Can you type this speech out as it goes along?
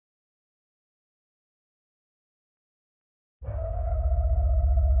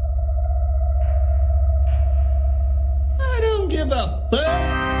give a fuck.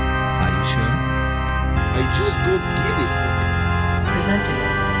 Are you sure? I just don't give a fuck. Presenting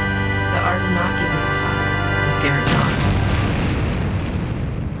The Art of Not Giving a Fuck with Garrett John.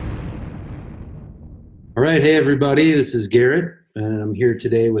 All right. Hey, everybody. This is Garrett, and I'm here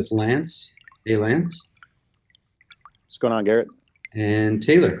today with Lance. Hey, Lance. What's going on, Garrett? And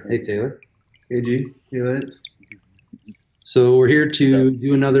Taylor. Hey, Taylor. Hey, G. Hey, Lance. So we're here to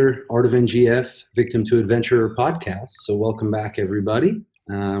do another Art of NGF Victim to Adventurer podcast. So welcome back, everybody.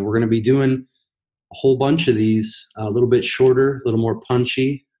 We're going to be doing a whole bunch of these, a little bit shorter, a little more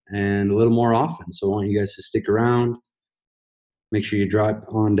punchy, and a little more often. So I want you guys to stick around. Make sure you drop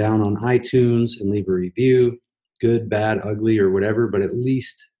on down on iTunes and leave a review, good, bad, ugly, or whatever, but at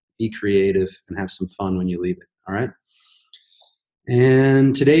least be creative and have some fun when you leave it, all right?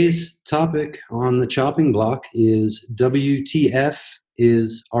 And today's topic on the chopping block is WTF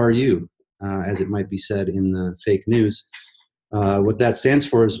is RU, as it might be said in the fake news. What that stands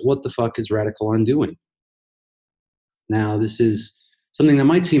for is what the fuck is radical undoing? Now, this is something that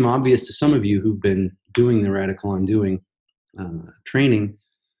might seem obvious to some of you who've been doing the radical undoing training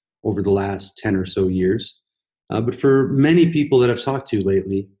over the last 10 or so years. But for many people that I've talked to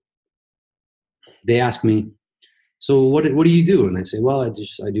lately, they ask me, so what do you do? And I say, well,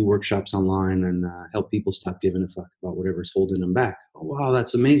 I do workshops online and help people stop giving a fuck about whatever's holding them back. Oh, wow,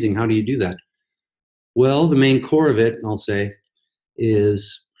 that's amazing. How do you do that? Well, the main core of it, I'll say,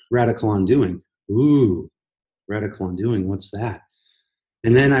 is radical undoing. Ooh, radical undoing, what's that?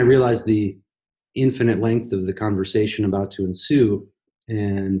 And then I realized the infinite length of the conversation about to ensue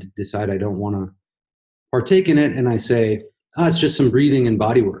and decide I don't want to partake in it. And I say, it's just some breathing and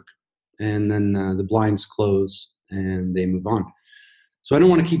body work. And then the blinds close and they move on. So I don't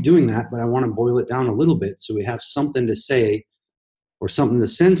want to keep doing that, but I want to boil it down a little bit so we have something to say or something to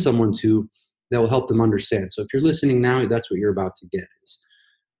send someone to that will help them understand. So if you're listening now, that's what you're about to get is,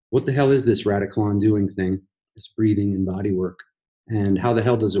 what the hell is this radical undoing thing, this breathing and body work, and how the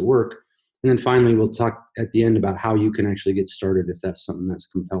hell does it work? And then finally, we'll talk at the end about how you can actually get started if that's something that's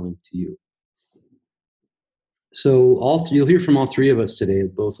compelling to you. So you'll hear from all three of us today.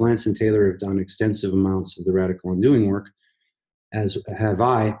 Both Lance and Taylor have done extensive amounts of the radical undoing work, as have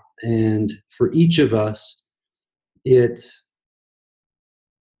I. And for each of us, it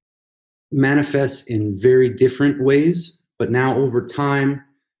manifests in very different ways. But now over time,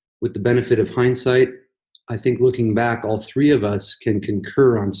 with the benefit of hindsight, I think looking back, all three of us can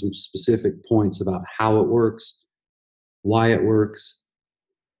concur on some specific points about how it works, why it works,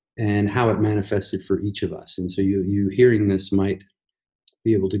 and how it manifested for each of us. And so you hearing this might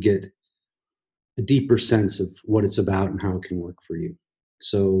be able to get a deeper sense of what it's about and how it can work for you.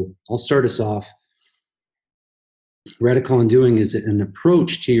 So I'll start us off. Radical undoing is an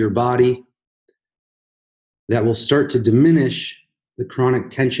approach to your body that will start to diminish the chronic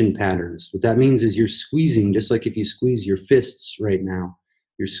tension patterns. What that means is you're squeezing, just like if you squeeze your fists right now,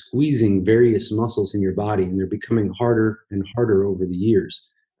 you're squeezing various muscles in your body and they're becoming harder and harder over the years.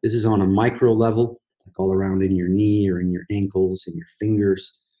 This is on a micro level, like all around in your knee or in your ankles, in your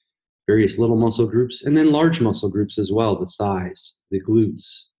fingers, various little muscle groups, and then large muscle groups as well, the thighs, the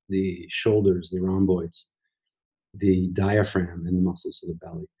glutes, the shoulders, the rhomboids, the diaphragm and the muscles of the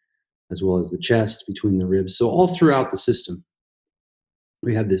belly, as well as the chest, between the ribs. So all throughout the system,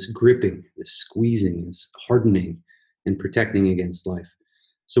 we have this gripping, this squeezing, this hardening, and protecting against life.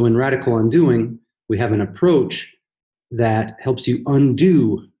 So in radical undoing, we have an approach that helps you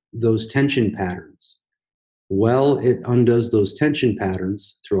undo those tension patterns. Well, it undoes those tension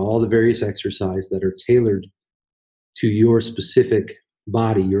patterns through all the various exercises that are tailored to your specific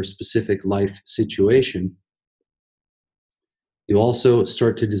body, your specific life situation. You also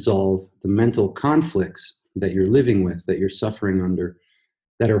start to dissolve the mental conflicts that you're living with, that you're suffering under,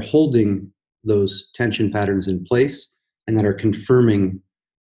 that are holding those tension patterns in place and that are confirming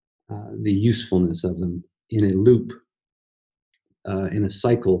the usefulness of them in a loop, in a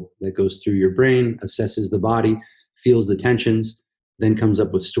cycle that goes through your brain, assesses the body, feels the tensions, then comes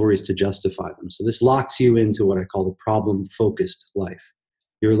up with stories to justify them. So this locks you into what I call the problem-focused life.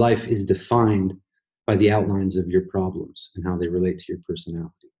 Your life is defined by the outlines of your problems and how they relate to your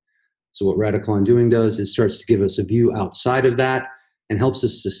personality. So what radical undoing does is starts to give us a view outside of that and helps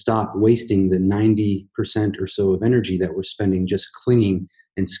us to stop wasting the 90% or so of energy that we're spending just clinging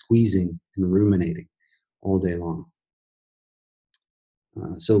and squeezing and ruminating all day long.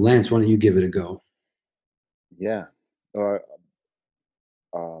 So Lance, why don't you give it a go? Yeah. Our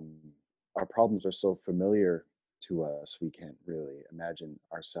problems are so familiar to us, we can't really imagine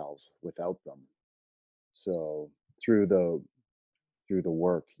ourselves without them. So through the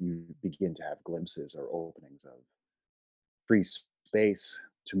work, you begin to have glimpses or openings of free space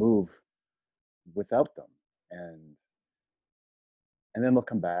to move without them. And then they'll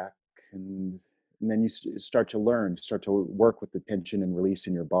come back, and then you start to learn, start to work with the tension and release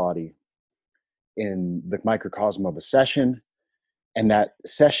in your body in the microcosm of a session. And that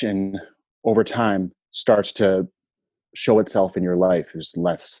session over time starts to show itself in your life. There's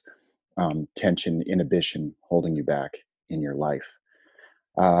less tension, inhibition holding you back in your life.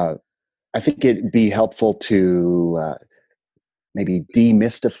 I think it'd be helpful to maybe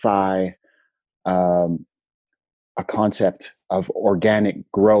demystify a concept of organic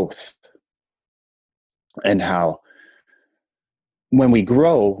growth, and how when we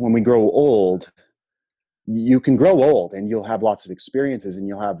grow old, you can grow old and you'll have lots of experiences and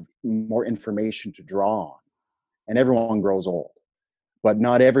you'll have more information to draw on, and everyone grows old, but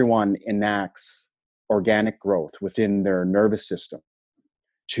not everyone enacts organic growth within their nervous system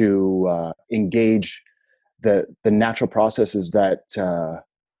to engage the natural processes that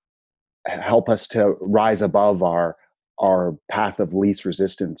help us to rise above our path of least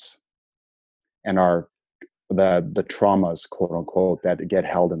resistance and the traumas, quote unquote, that get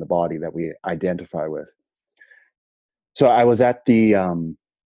held in the body that we identify with. So I was at the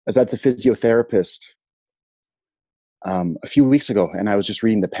physiotherapist a few weeks ago, and I was just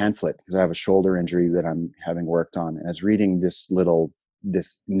reading the pamphlet because I have a shoulder injury that I'm having worked on. And I was reading this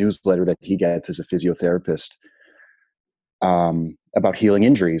newsletter that he gets as a physiotherapist about healing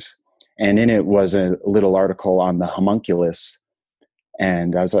injuries. And in it was a little article on the homunculus.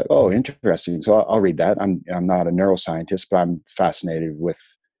 And I was like, oh, interesting. So I'll read that. I'm not a neuroscientist, but I'm fascinated with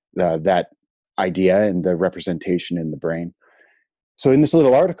that idea and the representation in the brain. So in this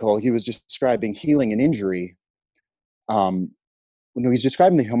little article, he was describing healing an injury. He's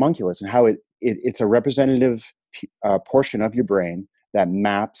describing the homunculus and how it's a representative portion of your brain that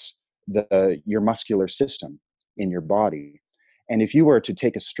maps your muscular system in your body. And if you were to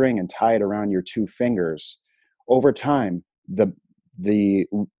take a string and tie it around your two fingers, over time, the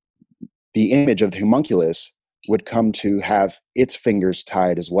image of the homunculus would come to have its fingers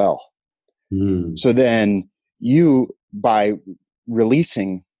tied as well. So then you, by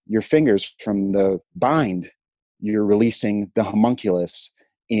releasing your fingers from the bind, you're releasing the homunculus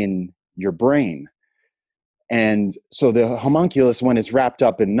in your brain. And so the homunculus, when it's wrapped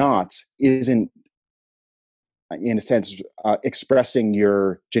up in knots, isn't, in a sense, expressing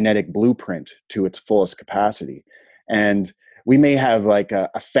your genetic blueprint to its fullest capacity. And we may have like a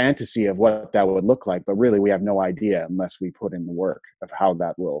fantasy of what that would look like, but really we have no idea unless we put in the work of how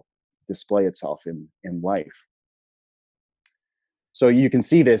that will display itself in life. So you can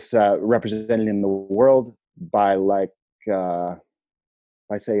see this represented in the world by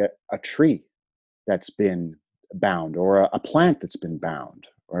say a tree that's been bound, or a plant that's been bound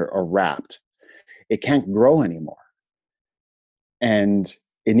or wrapped. It can't grow anymore, and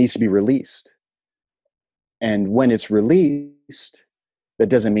it needs to be released. And when it's released, that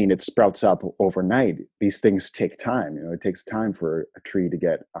doesn't mean it sprouts up overnight. These things take time. It takes time for a tree to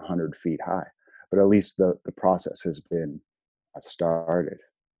get 100 feet high, but at least the process has been started.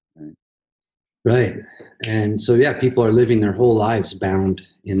 Right. And so, yeah, people are living their whole lives bound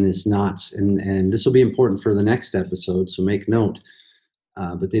in this knots. And this will be important for the next episode, so make note.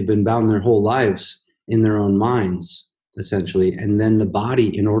 But they've been bound their whole lives in their own minds, essentially. And then the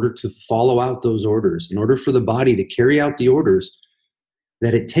body, in order to follow out those orders, in order for the body to carry out the orders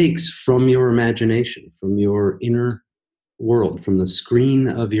that it takes from your imagination, from your inner world, from the screen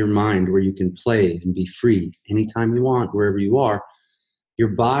of your mind where you can play and be free anytime you want, wherever you are, your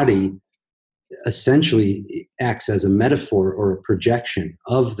body essentially acts as a metaphor or a projection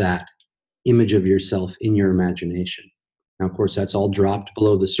of that image of yourself in your imagination. Now, of course, that's all dropped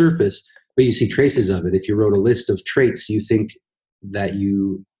below the surface, but you see traces of it. If you wrote a list of traits you think that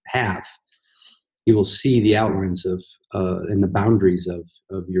you have, you will see the outlines of and the boundaries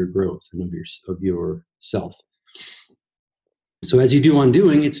of your growth and of your self. So as you do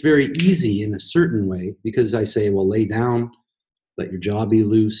undoing, it's very easy in a certain way, because I say, well, lay down, let your jaw be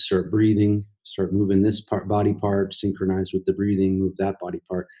loose, start breathing, start moving this body part, synchronize with the breathing, move that body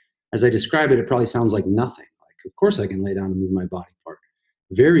part. As I describe it, it probably sounds like nothing. Like, of course I can lay down and move my body part.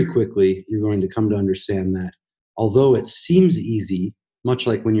 Very quickly, you're going to come to understand that although it seems easy, much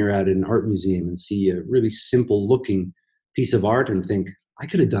like when you're at an art museum and see a really simple looking piece of art and think, I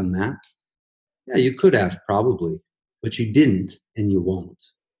could have done that. Yeah, you could have probably, but you didn't and you won't.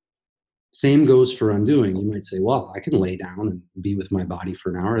 Same goes for undoing. You might say, well, I can lay down and be with my body for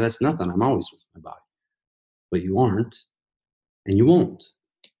an hour. That's nothing. I'm always with my body. But you aren't, and you won't.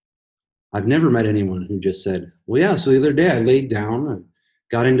 I've never met anyone who just said, well, yeah, so the other day I laid down and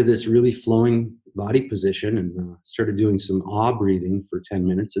got into this really flowing body position and started doing some awe breathing for 10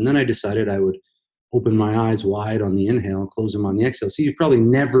 minutes. And then I decided I would open my eyes wide on the inhale and close them on the exhale. So you've probably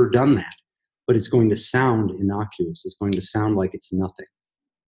never done that, but it's going to sound innocuous. It's going to sound like it's nothing.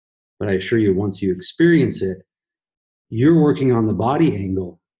 But I assure you, once you experience it, you're working on the body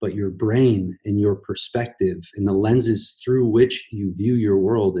angle, but your brain and your perspective and the lenses through which you view your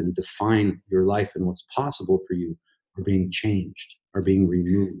world and define your life and what's possible for you are being changed, are being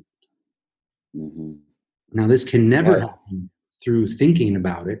removed. Mm-hmm. Now, this can never Yeah. happen through thinking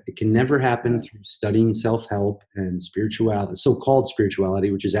about it. It can never happen through studying self-help and spirituality, so-called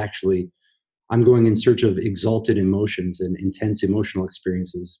spirituality, which is actually, I'm going in search of exalted emotions and intense emotional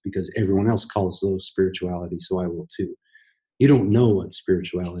experiences because everyone else calls those spirituality, so I will too. You don't know what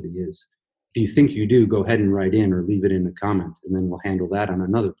spirituality is. If you think you do, go ahead and write in or leave it in a comment, and then we'll handle that on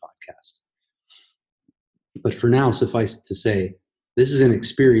another podcast. But for now, suffice to say, this is an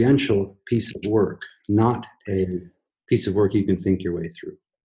experiential piece of work, not a piece of work you can think your way through.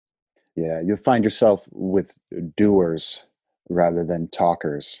 Yeah, you'll find yourself with doers rather than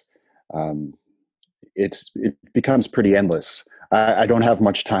talkers. Um, it becomes pretty endless. I don't have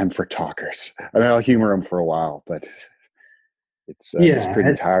much time for talkers. I mean, I'll humor them for a while, but it's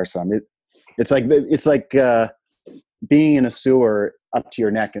pretty tiresome. It's like being in a sewer up to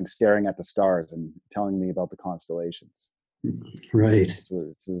your neck and staring at the stars and telling me about the constellations. Right. That's what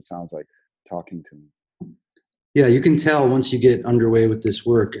it sounds like, talking to me. Yeah, you can tell once you get underway with this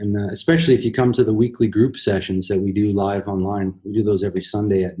work, and especially if you come to the weekly group sessions that we do live online. We do those every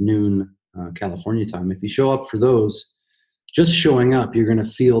Sunday at noon California time. If you show up for those, just showing up, you're going to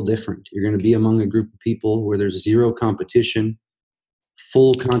feel different. You're going to be among a group of people where there's zero competition,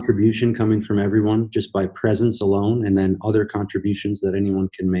 full contribution coming from everyone just by presence alone, and then other contributions that anyone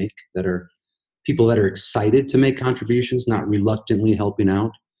can make that are people that are excited to make contributions, not reluctantly helping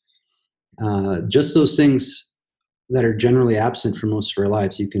out. Just those things that are generally absent for most of our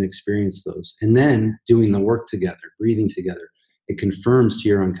lives, you can experience those. And then doing the work together, breathing together, it confirms to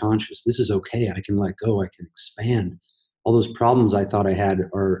your unconscious, this is okay, I can let go, I can expand. All those problems I thought I had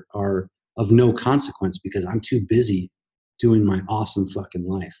are of no consequence because I'm too busy doing my awesome fucking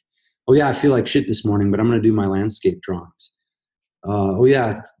life. Oh yeah, I feel like shit this morning, but I'm gonna do my landscape drawings. Oh yeah,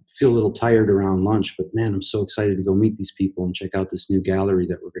 I feel a little tired around lunch, but man, I'm so excited to go meet these people and check out this new gallery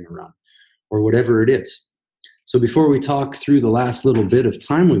that we're gonna run, or whatever it is. So before we talk through the last little bit of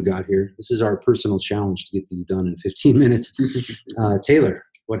time we've got here, this is our personal challenge to get these done in 15 minutes. Taylor,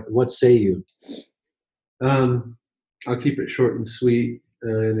 what say you? I'll keep it short and sweet,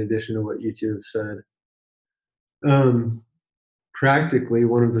 in addition to what you two have said. Practically,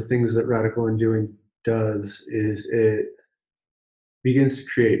 one of the things that Radical Undoing does is it begins to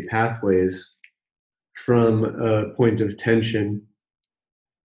create pathways from a point of tension,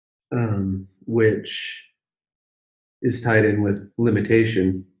 which is tied in with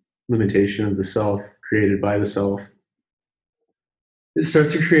limitation of the self, created by the self. It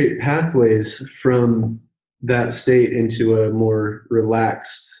starts to create pathways from that state into a more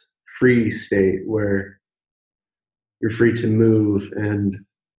relaxed, free state where you're free to move and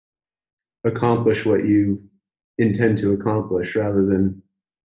accomplish what you intend to accomplish rather than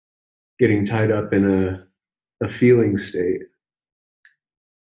getting tied up in a feeling state.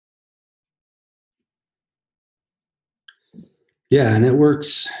 Yeah, and it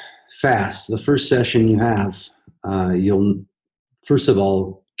works fast. The first session you have, you'll first of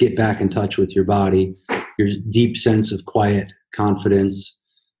all get back in touch with your body, your deep sense of quiet confidence.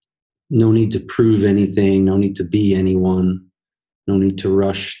 No need to prove anything, no need to be anyone, no need to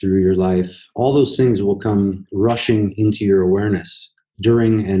rush through your life. All those things will come rushing into your awareness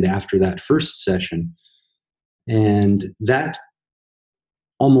during and after that first session. And that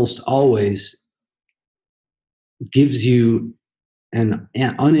almost always gives you an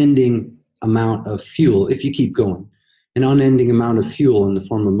unending amount of fuel if you keep going, an unending amount of fuel in the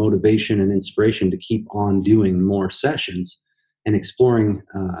form of motivation and inspiration to keep on doing more sessions and exploring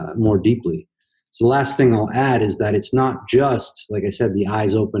more deeply. So the last thing I'll add is that it's not just, like I said, the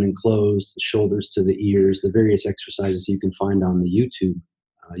eyes open and closed, the shoulders to the ears, the various exercises you can find on the YouTube,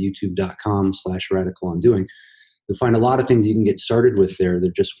 youtube.com/radical undoing. You'll find a lot of things you can get started with there.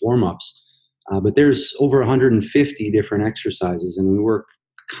 They're just warm-ups. But there's over 150 different exercises, and we work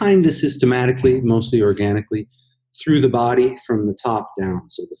kind of systematically, mostly organically, through the body from the top down.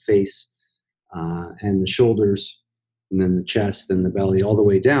 So the face and the shoulders, and then the chest and the belly, all the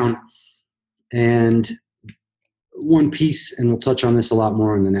way down. And one piece, and we'll touch on this a lot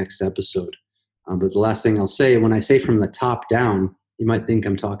more in the next episode, but the last thing I'll say, when I say from the top down, you might think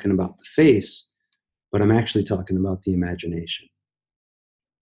I'm talking about the face, but I'm actually talking about the imagination.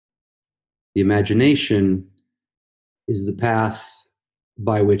 The imagination is the path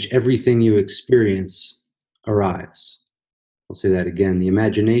by which everything you experience arrives. I'll say that again. The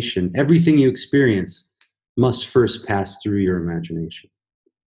imagination, everything you experience must first pass through your imagination.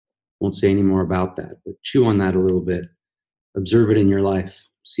 Won't say any more about that, but chew on that a little bit. Observe it in your life.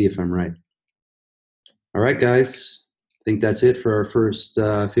 See if I'm right. All right, guys. I think that's it for our first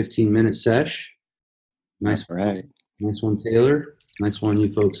 15-minute sesh. Nice, All right. Nice one, Taylor. Nice one, you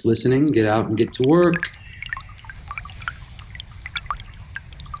folks listening. Get out and get to work.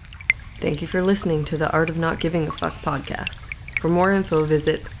 Thank you for listening to the Art of Not Giving a Fuck podcast. For more info,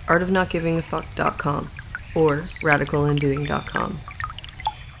 visit artofnotgivingafuck.com or radicalindoing.com.